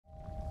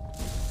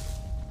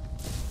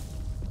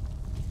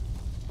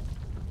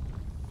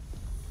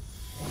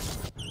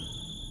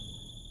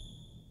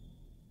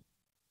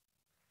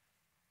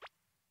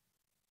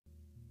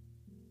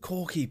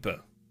Core Keeper.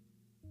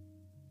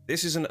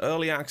 This is an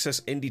early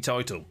access indie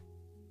title.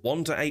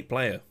 1 to 8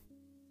 player.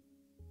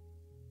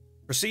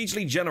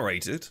 Procedurally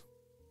generated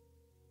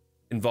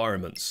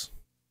environments.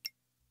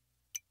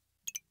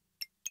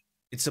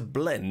 It's a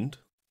blend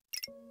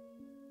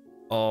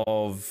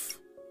of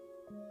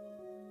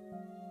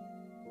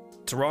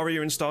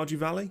Terraria and Stardew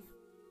Valley.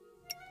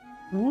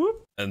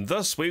 Whoop. And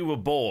thus we were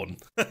born.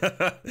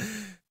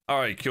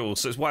 Alright, cool.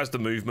 So where's the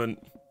movement?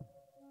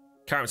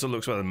 Character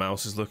looks where the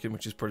mouse is looking,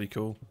 which is pretty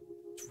cool.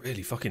 It's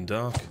really fucking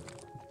dark.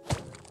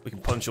 We can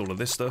punch all of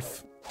this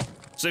stuff.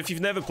 So if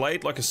you've never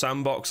played like a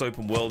sandbox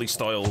open worldy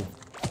style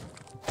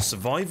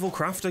survival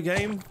crafter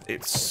game,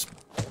 it's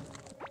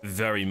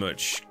very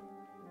much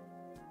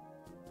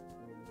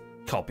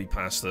copy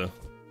pasta.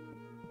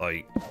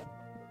 Like,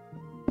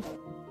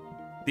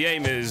 the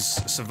aim is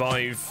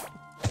survive,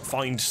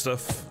 find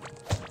stuff,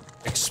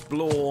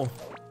 explore,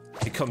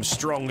 become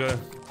stronger,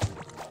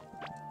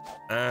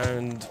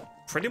 and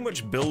pretty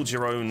much build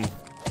your own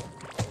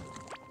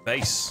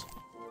base,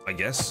 I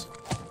guess.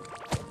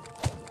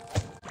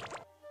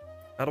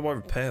 How do I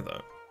repair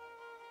that?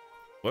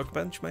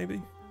 Workbench, maybe?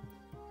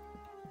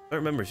 I don't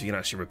remember if you can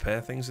actually repair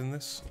things in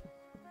this.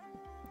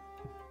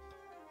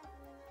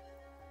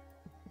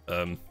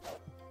 Can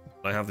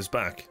I have this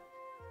back?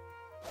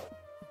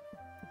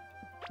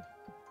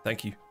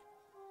 Thank you.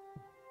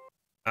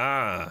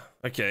 Ah,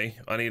 okay.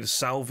 I need a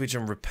salvage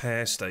and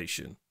repair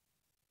station.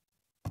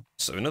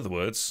 So in other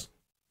words,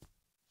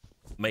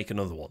 make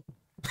another one.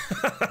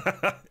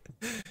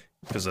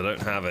 Because I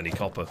don't have any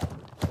copper.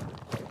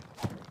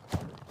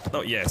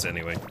 Not yet,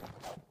 anyway.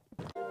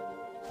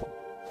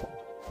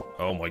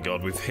 Oh my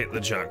god, we've hit the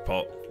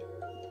jackpot.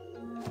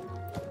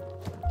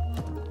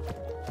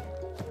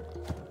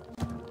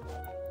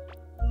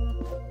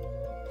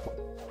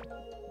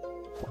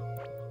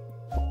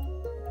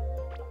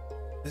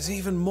 There's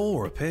even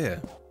more up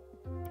here.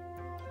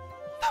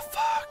 The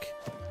fuck?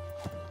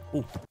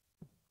 Ooh.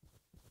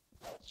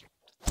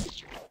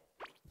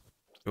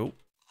 Oh.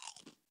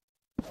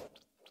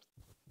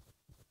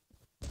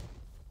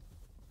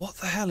 What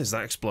the hell is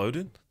that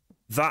exploding?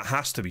 That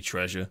has to be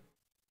treasure.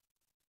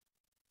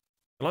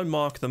 Can I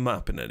mark the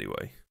map in any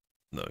way?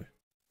 No.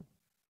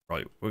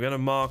 Right, we're gonna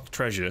mark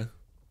treasure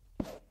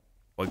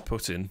by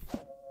putting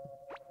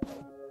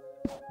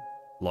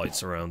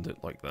lights around it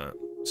like that,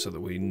 so that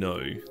we know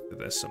that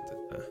there's something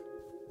there.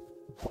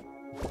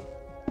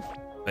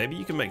 Maybe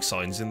you can make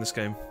signs in this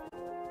game.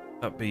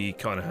 That'd be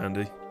kind of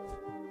handy.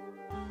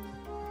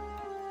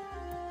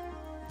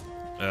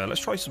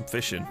 Let's try some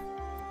fishing.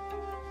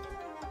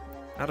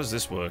 How does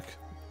this work?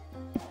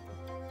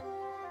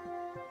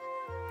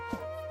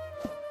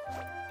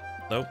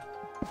 Nope.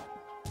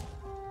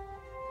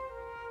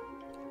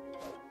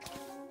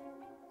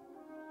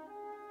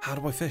 How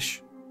do I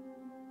fish?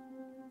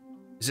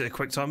 Is it a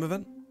quick time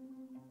event?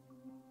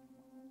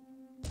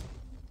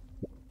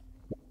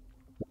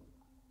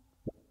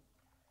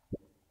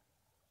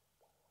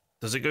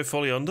 Does it go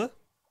fully under?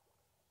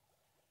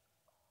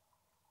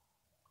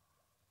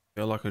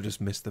 Feel like I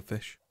just missed the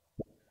fish.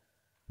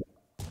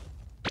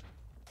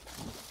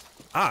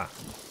 Ah!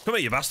 Come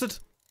here, you bastard!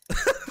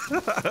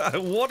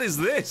 What is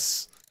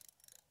this?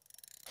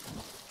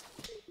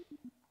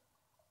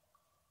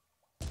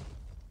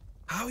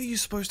 How are you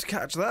supposed to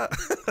catch that?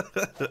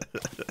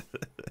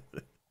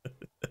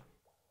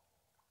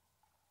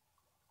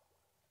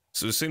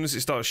 So as soon as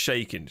it starts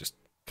shaking, just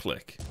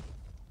click.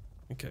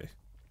 Okay.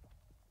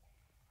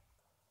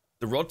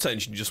 The rod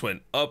tension just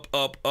went up,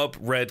 up, up,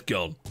 red,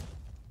 gone.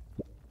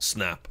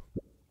 Snap.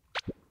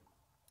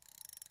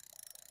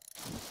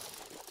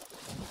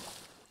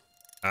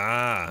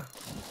 Ah.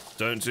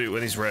 Don't do it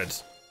when he's red.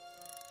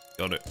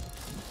 Got it.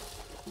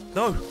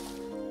 No!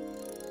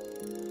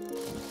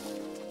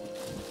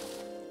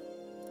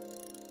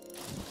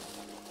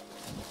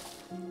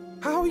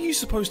 How are you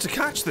supposed to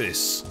catch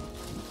this?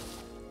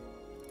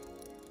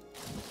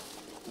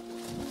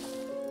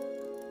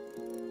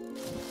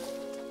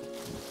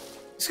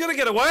 He's gonna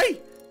get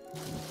away!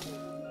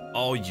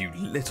 Oh, you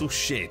little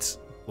shit.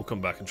 We'll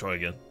come back and try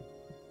again.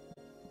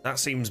 That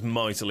seems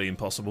mightily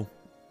impossible.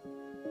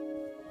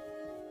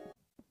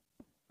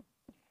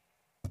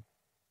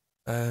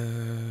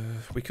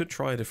 We could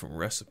try a different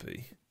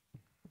recipe.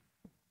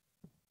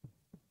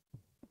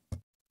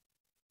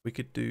 We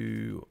could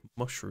do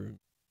mushroom.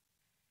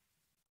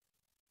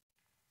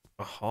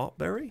 A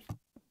heartberry?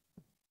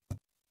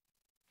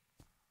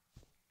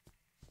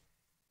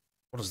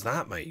 What does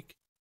that make?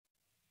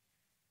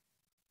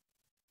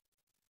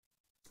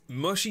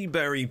 Mushy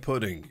berry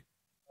pudding.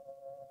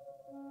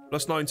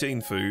 Plus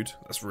 19 food.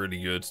 That's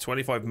really good.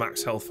 25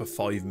 max health for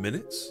 5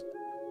 minutes.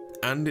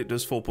 And it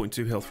does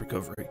 4.2 health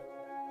recovery.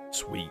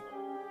 Sweet.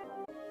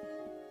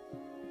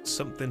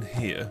 Something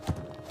here.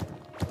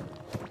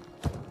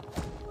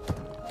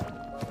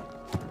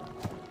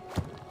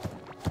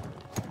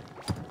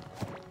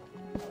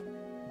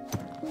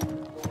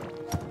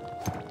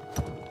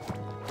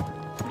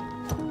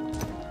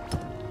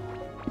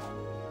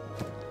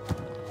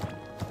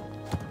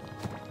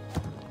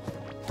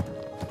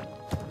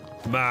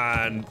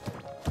 man.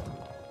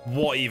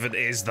 What even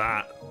is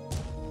that?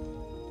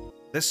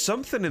 There's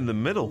something in the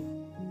middle.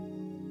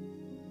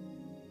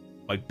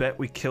 I bet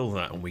we kill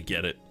that and we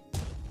get it.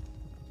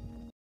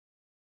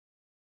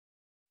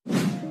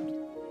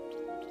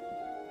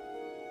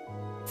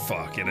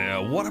 Fucking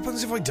hell. What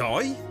happens if I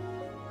die?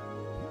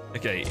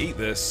 Okay, eat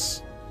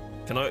this.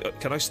 Can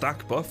I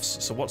stack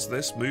buffs? So what's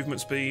this?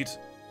 Movement speed.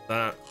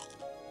 That.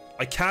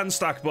 I can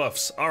stack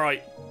buffs.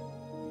 Alright.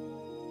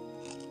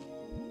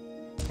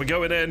 We're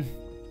going in.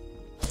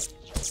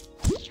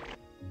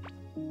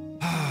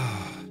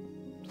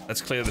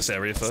 Let's clear this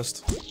area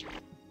first.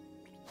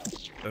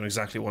 Don't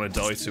exactly want to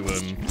die to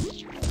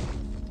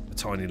the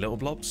tiny little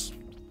blobs.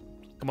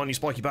 Come on, you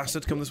spiky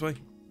bastard, come this way.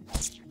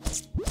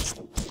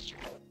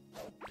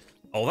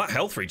 Oh, that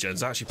health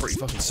regen's actually pretty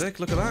fucking sick.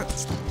 Look at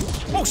that.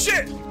 Oh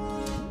shit!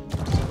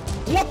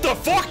 What the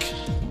fuck?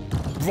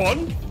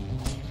 Run!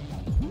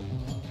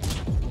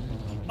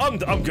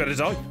 I'm gonna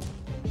die.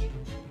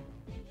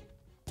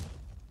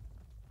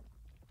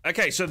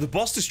 Okay, so the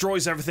boss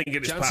destroys everything in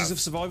its path. Chances of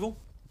survival?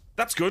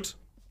 That's good.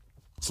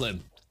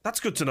 Slim. That's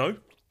good to know.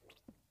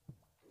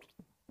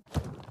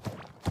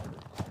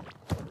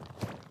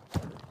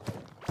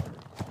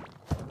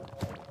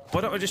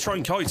 Why don't I just try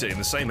and kite it in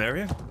the same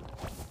area?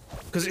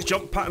 Because its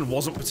jump pattern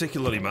wasn't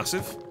particularly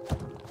massive.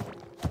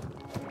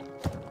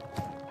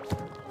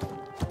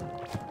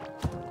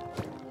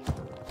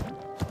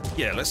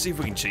 Yeah, let's see if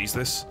we can cheese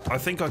this. I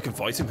think I can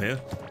fight him here.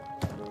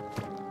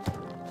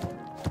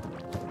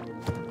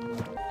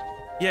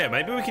 Yeah,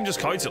 maybe we can just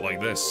kite it like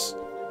this.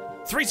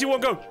 3, 2,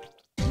 1, go!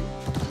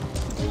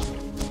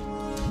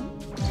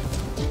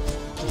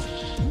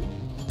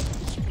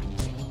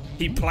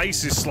 He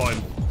places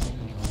slime.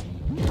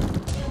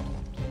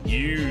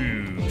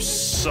 You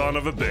son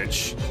of a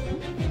bitch.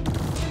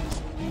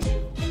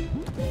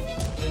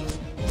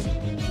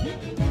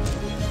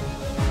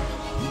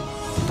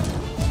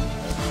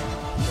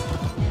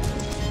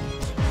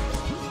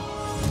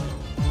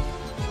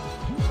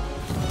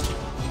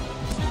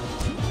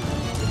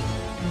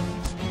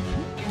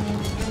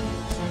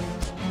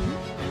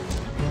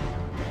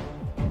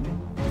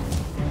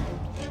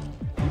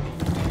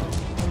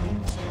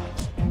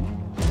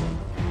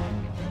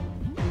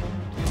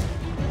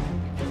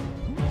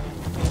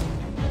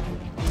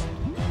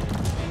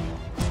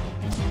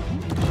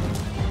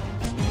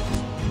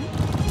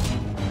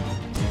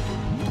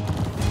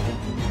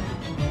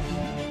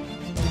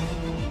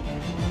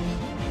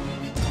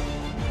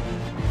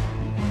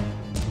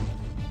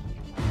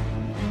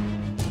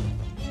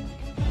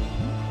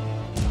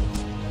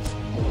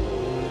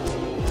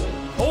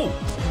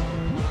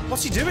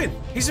 What's he doing?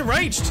 He's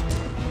enraged!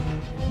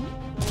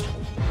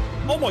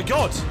 Oh my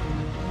god!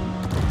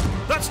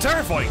 That's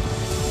terrifying!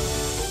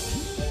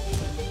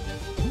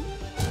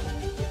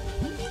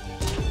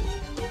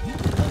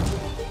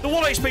 The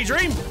 1 HP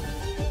dream!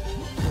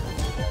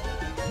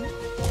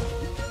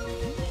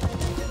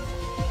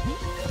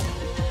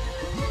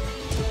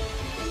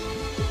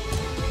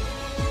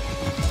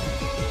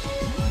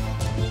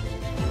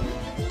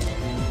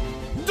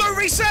 Don't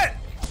reset!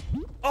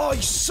 Oh,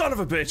 you son of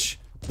a bitch!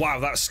 Wow,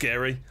 that's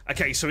scary.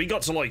 Okay, so he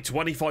got to like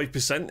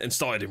 25% and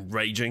started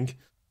enraging.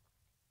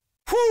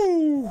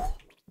 Whew!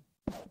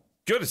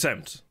 Good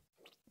attempt.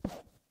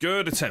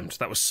 Good attempt.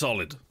 That was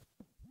solid.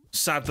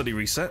 Sad that he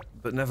reset,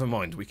 but never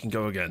mind. We can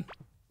go again.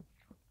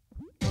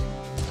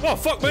 Oh,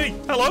 fuck me!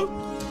 Hello?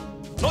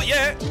 Not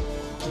yet!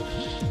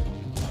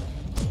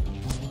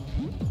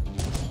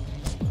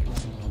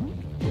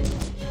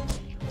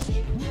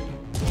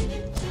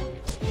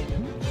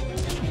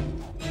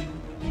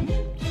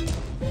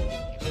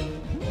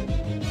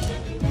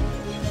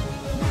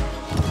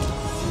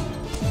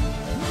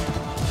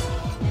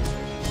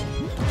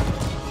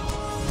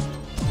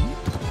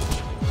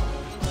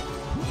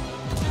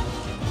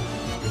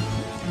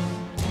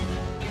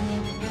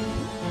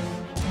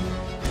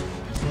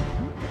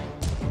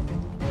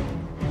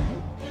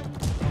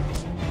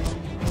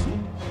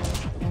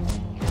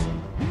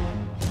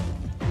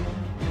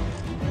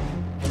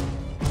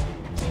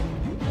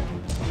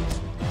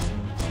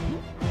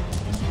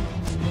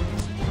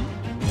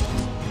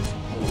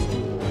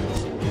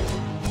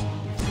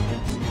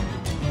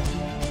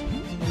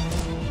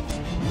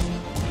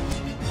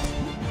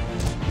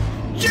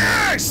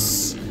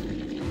 Yes!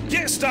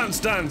 Get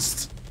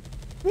danced!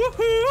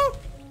 Woohoo!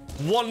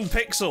 1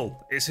 pixel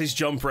is his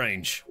jump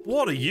range.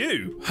 What are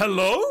you?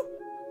 Hello?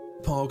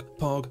 Pog,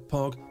 pog,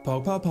 pog,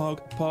 pog, pog, pog,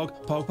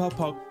 pog, pog, pog,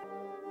 pog.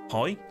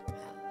 Hi?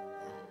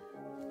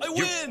 I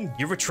win!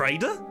 You're a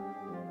trader?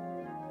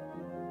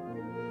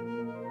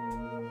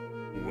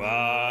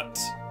 What?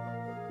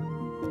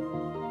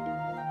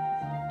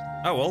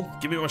 Oh well,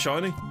 give me my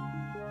shiny.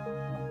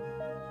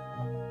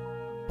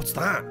 What's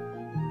that?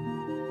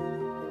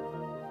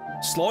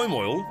 Slime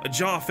oil, a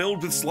jar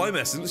filled with slime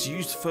essence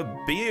used for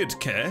beard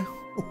care.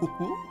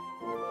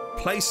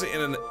 Place it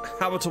in an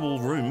habitable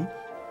room,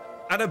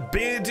 and a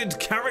bearded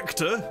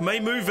character may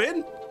move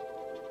in.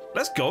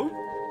 Let's go.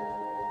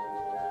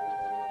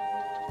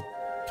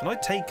 Can I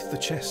take the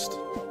chest?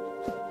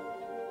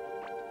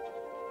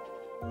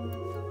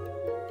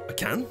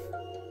 can.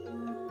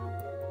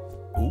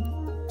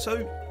 Ooh. So,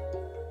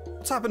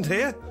 what's happened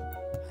here?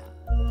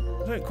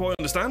 I don't quite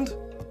understand.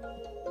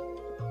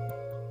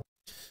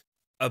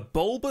 A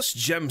bulbous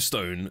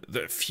gemstone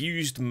that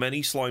fused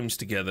many slimes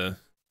together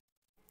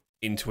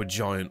into a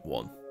giant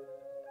one.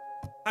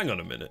 Hang on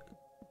a minute.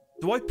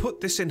 Do I put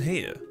this in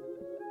here?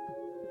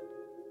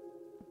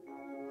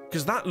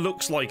 Because that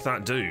looks like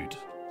that dude.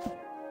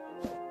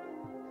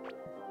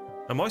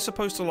 Am I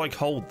supposed to, like,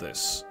 hold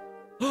this?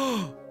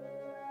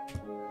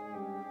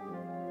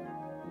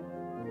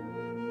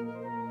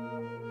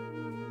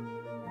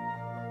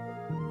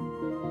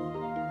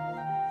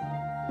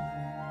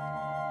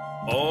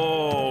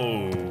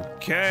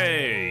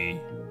 Okay.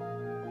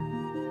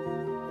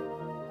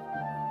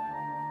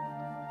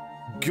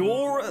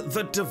 Gore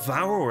the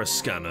Devourer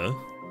scanner,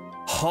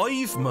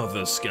 Hive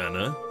Mother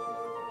scanner,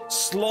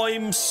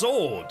 Slime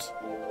sword.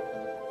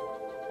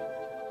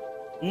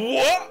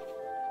 What?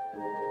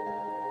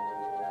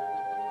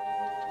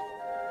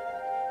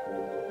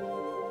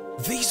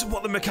 These are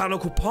what the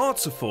mechanical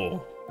parts are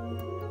for.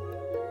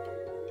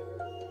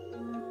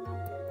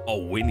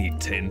 Oh, we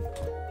need tin.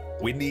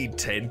 We need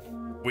tin.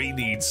 We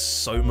need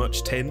so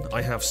much tin.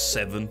 I have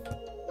 7.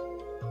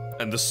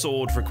 And the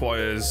sword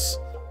requires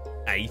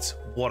 8.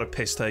 What a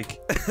piss take.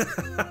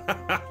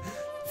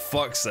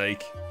 Fuck's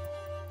sake.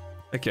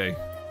 Okay.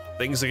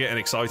 Things are getting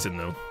exciting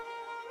now.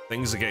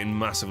 Things are getting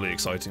massively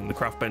exciting. The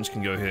craft bench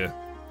can go here.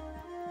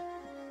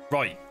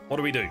 Right. What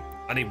do we do?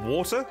 I need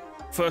water.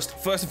 First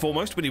and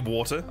foremost, we need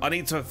water. I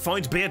need to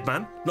find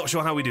Beardman. Not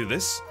sure how we do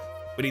this.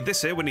 We need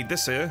this here. We need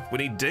this here. We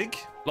need dig.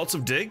 Lots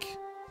of dig.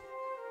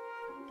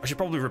 I should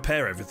probably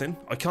repair everything.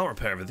 I can't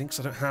repair everything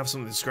because I don't have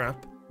something to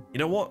scrap. You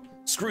know what?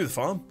 Screw the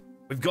farm.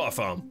 We've got a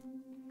farm.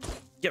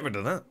 Get rid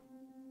of that.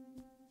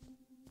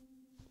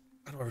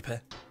 How do I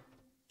repair?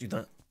 Do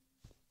that.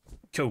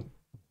 Cool.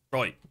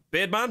 Right.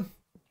 Beardman,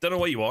 don't know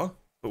where you are,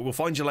 but we'll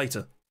find you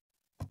later.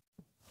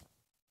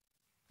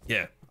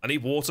 Yeah, I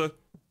need water.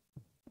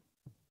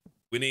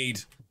 We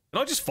need...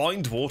 Can I just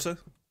find water?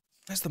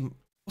 Where's the...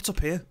 What's up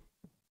here?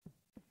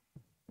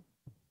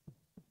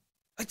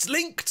 It's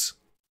linked!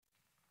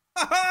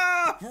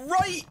 Haha!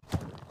 Right!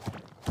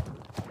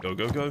 Go,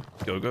 go, go.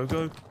 Go, go,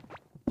 go.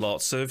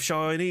 Lots of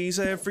shinies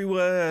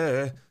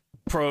everywhere.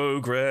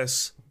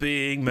 Progress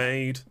being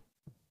made.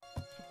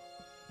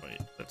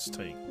 Right, let's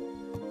take...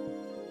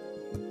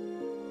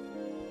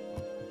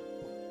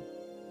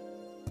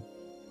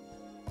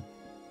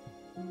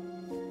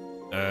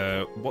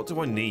 what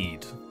do I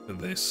need for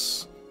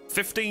this?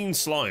 15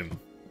 slime.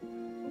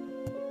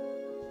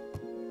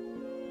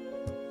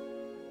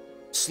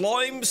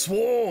 Slime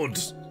sword!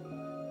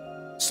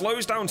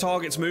 Slows down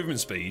target's movement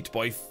speed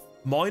by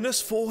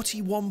minus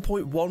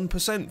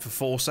 41.1% for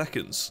 4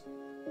 seconds.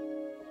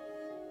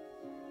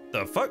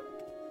 The fuck?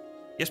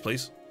 Yes,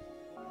 please.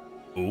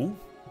 Ooh.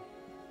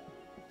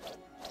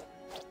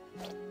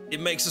 It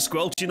makes a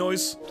squelchy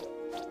noise.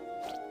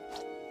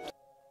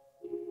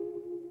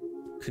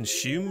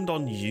 Consumed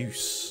on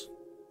use.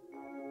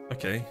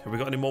 Okay, have we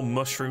got any more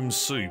mushroom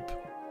soup?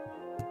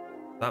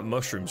 That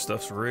mushroom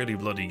stuff's really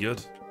bloody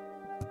good.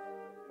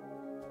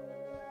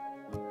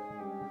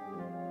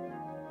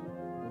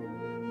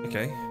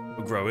 Okay,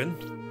 we're growing.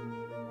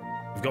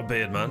 We've got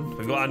Beardman.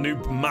 We've got our new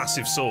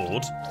massive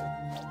sword.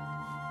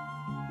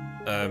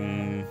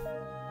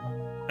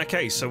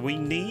 Okay, so we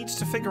need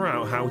to figure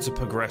out how to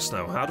progress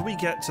now. How do we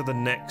get to the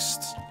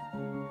next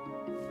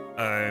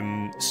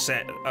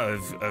set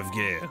of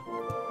gear?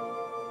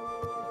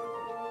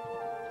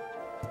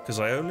 Because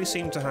I only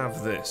seem to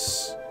have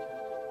this.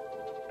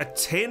 A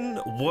tin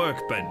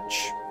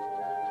workbench.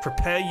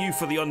 Prepare you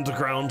for the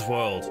underground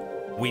world.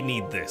 We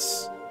need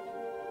this.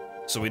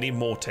 So we need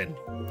more tin.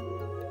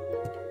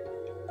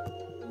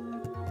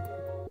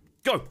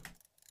 Go!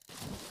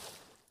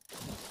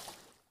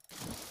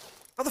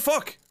 How the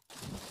fuck?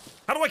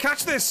 How do I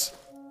catch this?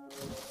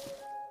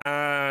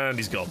 And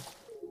he's gone.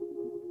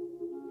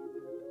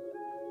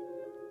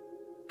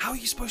 How are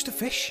you supposed to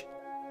fish?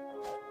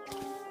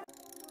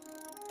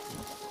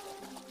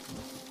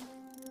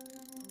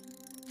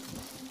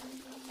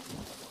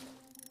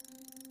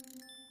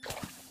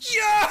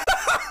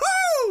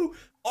 Yo!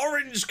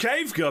 Orange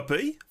cave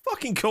guppy?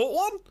 Fucking caught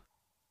one.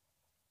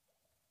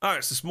 Oh,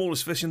 it's the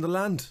smallest fish in the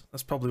land.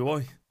 That's probably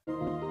why.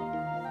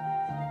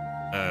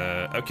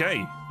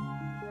 Okay.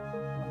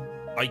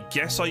 I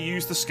guess I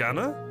use the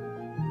scanner?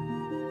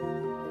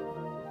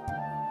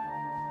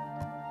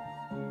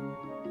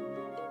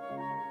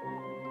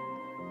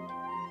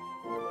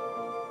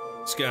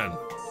 Scan.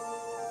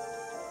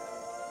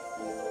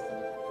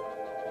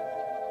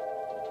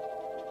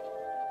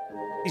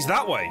 He's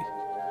that way.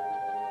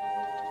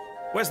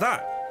 Where's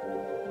that?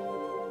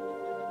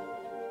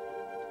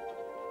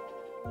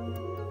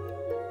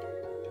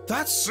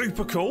 That's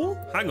super cool.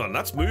 Hang on,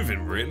 that's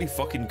moving really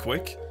fucking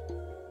quick.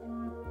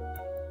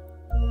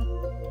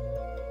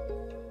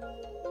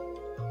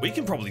 We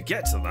can probably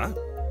get to that.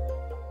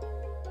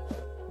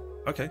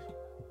 Okay.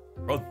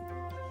 Run.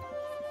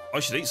 I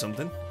should eat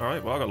something.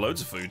 Alright, well, I got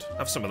loads of food.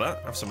 Have some of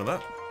that. Have some of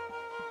that.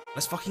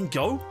 Let's fucking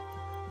go.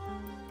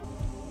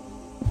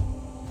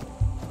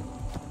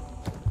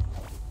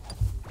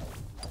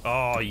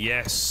 Oh,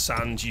 yes,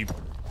 sand, you...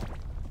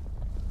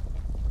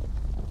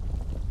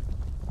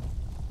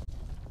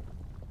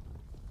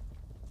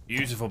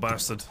 Beautiful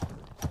bastard.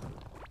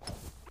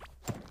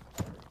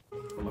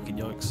 Fucking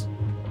yikes.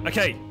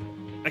 Okay.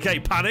 Okay,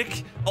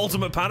 panic.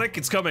 Ultimate panic,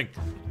 it's coming.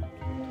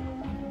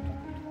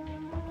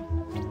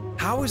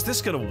 How is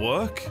this gonna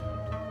work?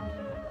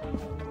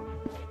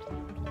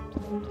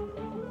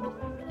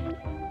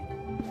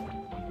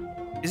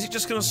 Is it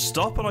just gonna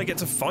stop and I get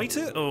to fight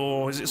it?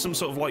 Or is it some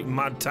sort of like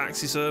mad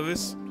taxi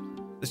service?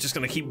 It's just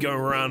gonna keep going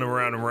around and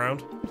around and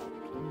around?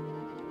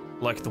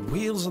 Like the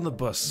wheels on the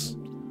bus.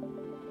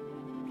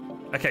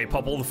 Okay,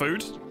 pop all the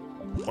food.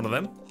 One of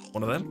them,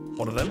 one of them,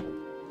 one of them,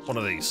 one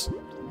of these.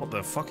 What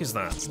the fuck is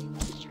that?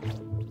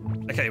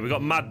 Okay, we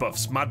got mad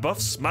buffs, mad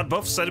buffs, mad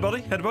buffs,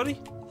 anybody? Anybody?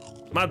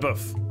 Mad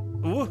buff.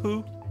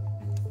 Woohoo.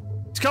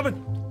 It's coming!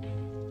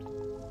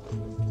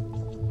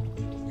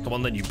 Come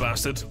on then, you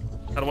bastard.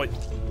 How do I...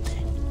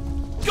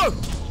 Go!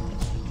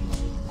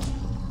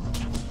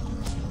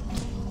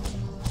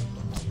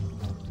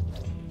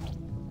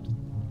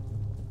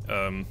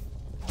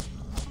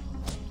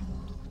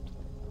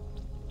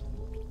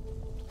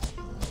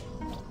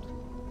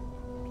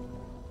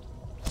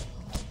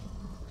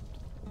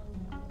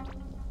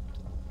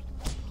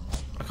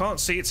 I can't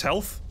see its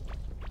health.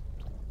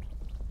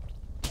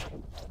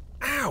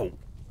 Ow!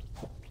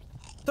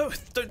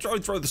 Don't try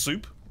and throw the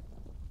soup.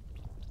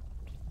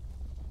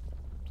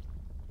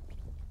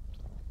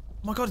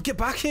 Oh my god, get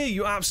back here,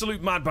 you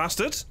absolute mad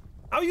bastard!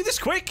 How are you this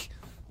quick?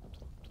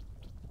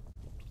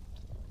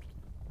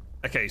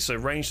 Okay, so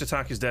ranged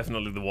attack is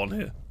definitely the one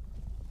here.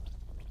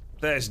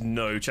 There's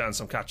no chance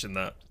I'm catching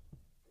that.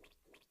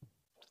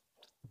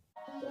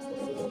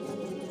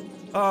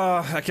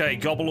 Okay,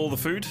 gobble all the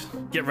food.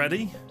 Get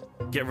ready.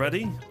 Get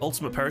ready.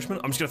 Ultimate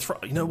perishment. I'm just gonna throw...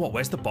 You know what?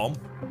 Where's the bomb?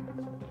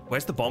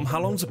 Where's the bomb? How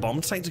long does a bomb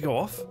take to go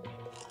off?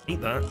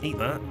 Eat that. Eat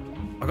that.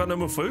 I got no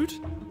more food?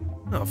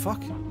 Oh,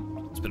 fuck.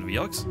 It's a bit of a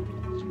yikes.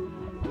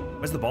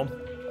 Where's the bomb?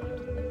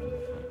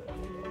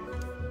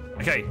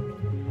 Okay.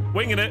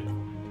 Winging it.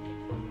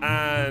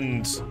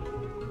 And...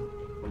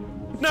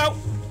 No!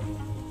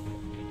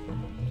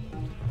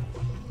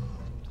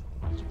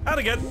 And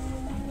again.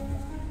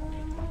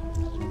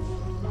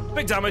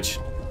 Big damage.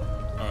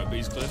 Alright,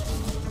 B's clear.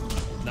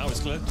 Now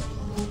it's clear.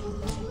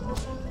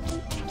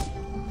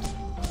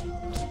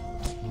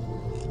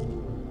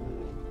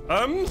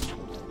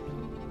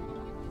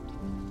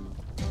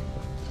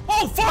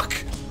 Oh, fuck!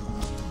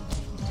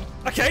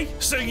 Okay,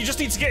 so you just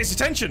need to get his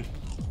attention.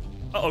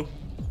 Uh-oh.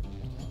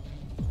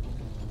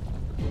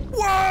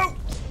 Whoa!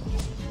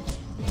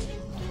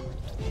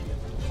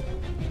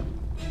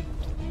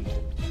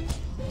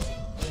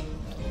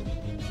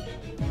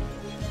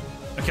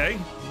 Okay.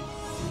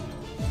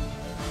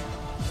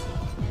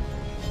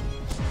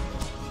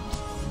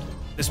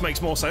 This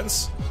makes more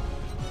sense.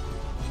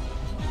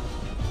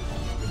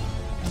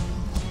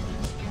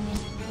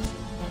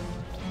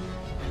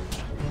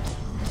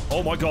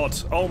 Oh my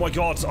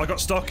god, I got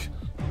stuck.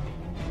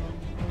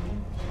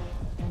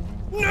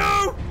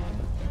 No!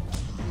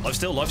 Life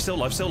still, life still,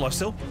 life still, life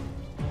still.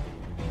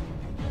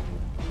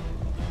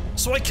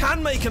 So I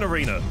can make an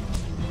arena.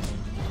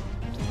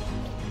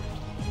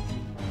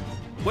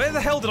 Where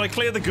the hell did I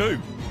clear the goo?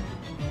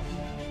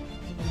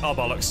 Oh,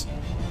 bollocks.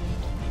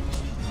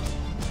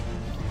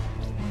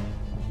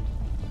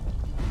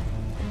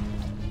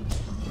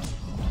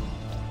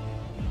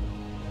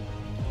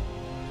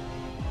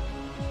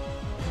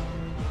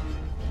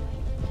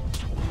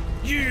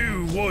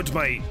 You would,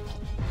 mate.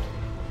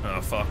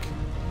 Oh, fuck.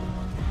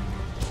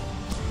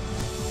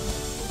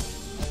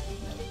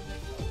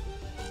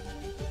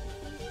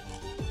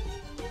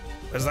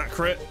 There's that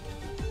crit.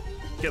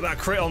 Get that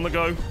crit on the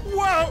go.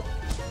 Whoa!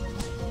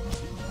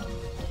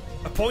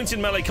 A point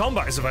in melee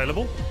combat is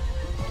available.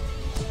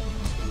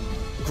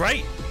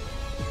 Great.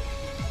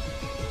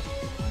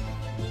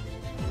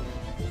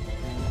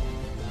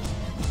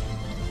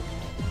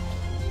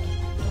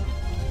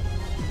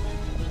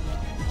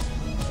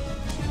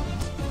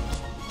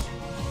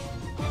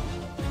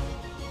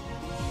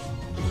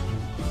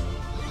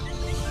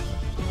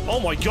 Oh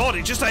my god,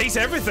 it just ate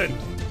everything!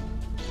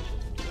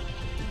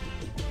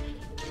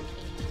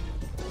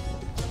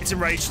 It's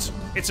enraged.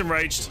 It's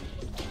enraged.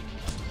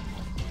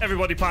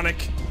 Everybody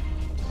panic.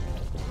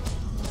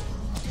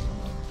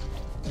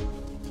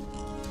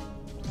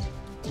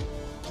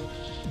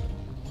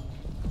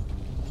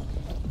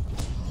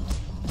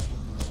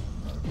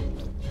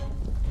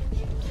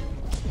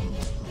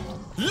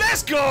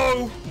 Let's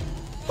go!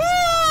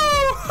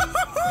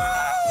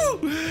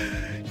 Woo!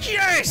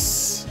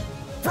 Yes!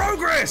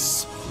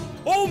 Progress!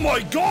 Oh my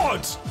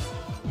god!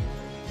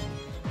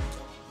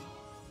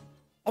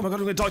 Oh my god, I'm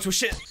gonna die to a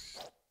shit.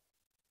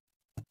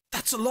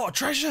 That's a lot of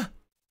treasure.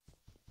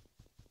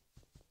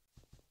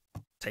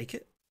 Take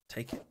it.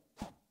 Take it.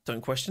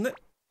 Don't question it.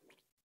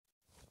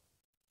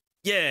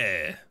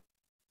 Yeah.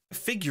 A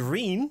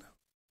figurine.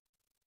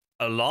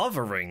 A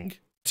lava ring.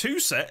 2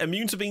 set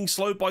immune to being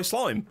slowed by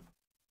slime.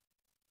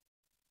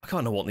 I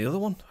can't know what the other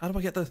one. How do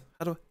I get the...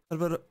 How do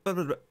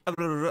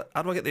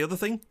I get the other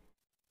thing?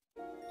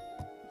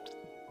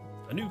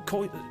 A new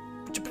coin.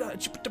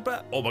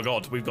 Oh my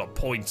god, we've got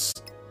points.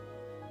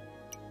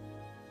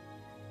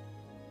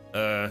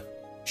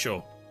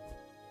 Sure.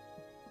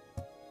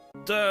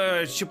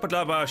 Yeah,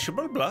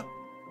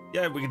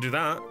 we can do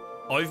that.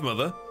 Hive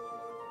Mother.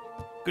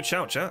 Good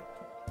shout, chat.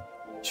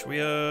 Should we,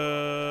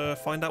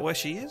 find out where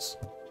she is?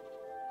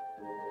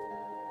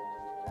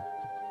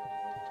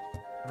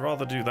 I'd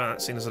rather do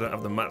that, seeing as I don't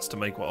have the mats to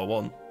make what I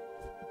want.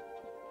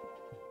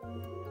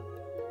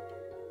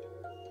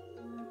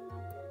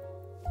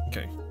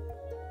 Okay.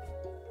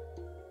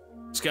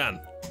 Scan.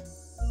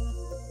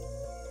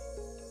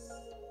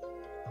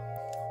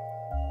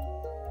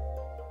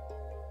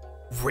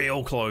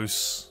 Real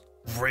close.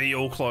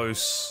 Real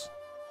close.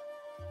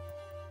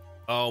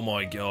 Oh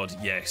my god,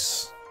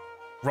 yes.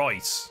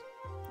 Right.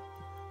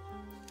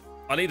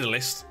 I need a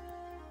list.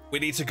 We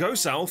need to go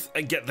south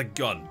and get the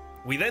gun.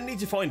 We then need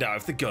to find out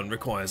if the gun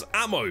requires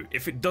ammo.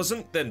 If it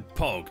doesn't, then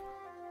pog.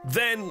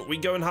 Then we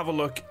go and have a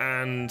look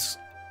and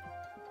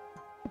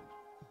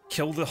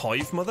kill the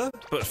Hive Mother.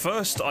 But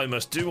first, I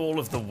must do all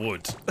of the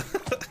wood.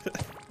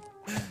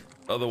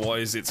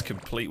 Otherwise, it's a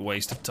complete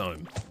waste of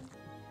time.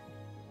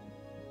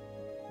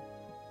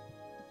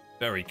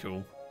 Very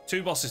cool.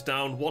 2 bosses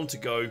down, 1 to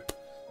go.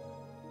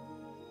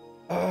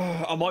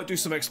 I might do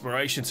some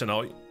exploration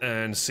tonight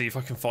and see if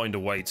I can find a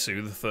way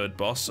to the 3rd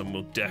boss, and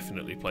we'll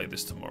definitely play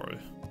this tomorrow.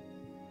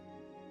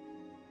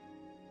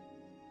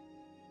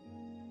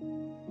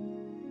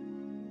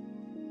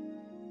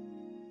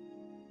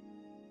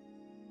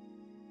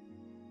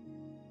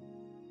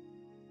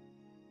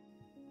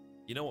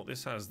 You know what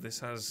this has? This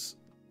has,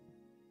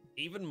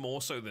 even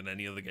more so than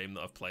any other game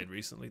that I've played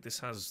recently, this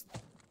has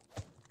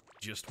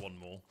just one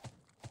more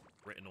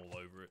written all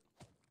over it.